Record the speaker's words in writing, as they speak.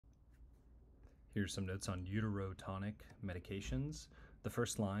Here's some notes on uterotonic medications. The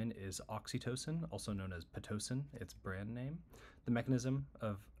first line is Oxytocin, also known as Pitocin, its brand name. The mechanism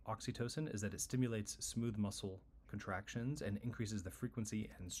of Oxytocin is that it stimulates smooth muscle contractions and increases the frequency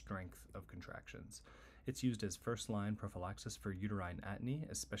and strength of contractions. It's used as first-line prophylaxis for uterine atony,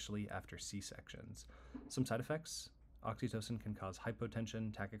 especially after C-sections. Some side effects: oxytocin can cause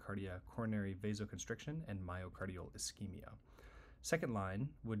hypotension, tachycardia, coronary vasoconstriction, and myocardial ischemia. Second line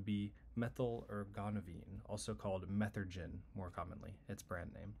would be Methylergonovine, also called Methergine more commonly, its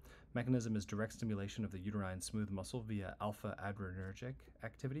brand name. Mechanism is direct stimulation of the uterine smooth muscle via alpha-adrenergic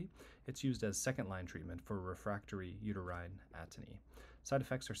activity. It's used as second-line treatment for refractory uterine atony. Side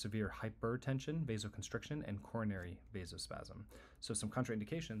effects are severe hypertension, vasoconstriction, and coronary vasospasm. So some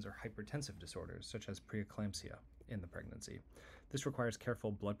contraindications are hypertensive disorders, such as preeclampsia in the pregnancy. This requires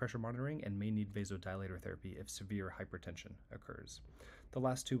careful blood pressure monitoring and may need vasodilator therapy if severe hypertension occurs. The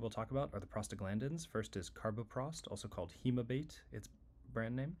last two we'll talk about are the prostaglandins. First is Carboprost, also called Hemabate, its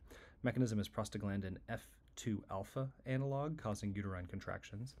brand name. Mechanism is Prostaglandin F2α analog, causing uterine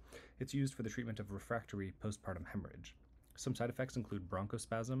contractions. It's used for the treatment of refractory postpartum hemorrhage. Some side effects include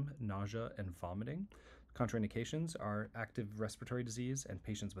bronchospasm, nausea, and vomiting. Contraindications are active respiratory disease and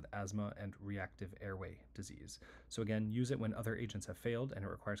patients with asthma and reactive airway disease. So again, use it when other agents have failed, and it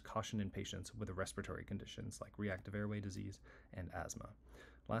requires caution in patients with respiratory conditions like reactive airway disease and asthma.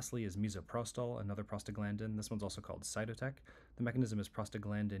 Lastly is misoprostol, another prostaglandin. This one's also called Cytotec. The mechanism is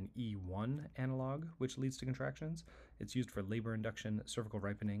prostaglandin E1 analog, which leads to contractions. It's used for labor induction, cervical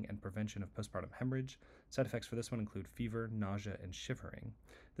ripening, and prevention of postpartum hemorrhage. Side effects for this one include fever, nausea, and shivering.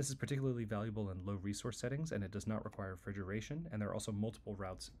 This is particularly valuable in low-resource settings, and it does not require refrigeration, and there are also multiple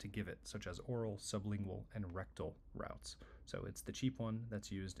routes to give it, such as oral, sublingual, and rectal routes. So it's the cheap one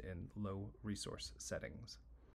that's used in low-resource settings.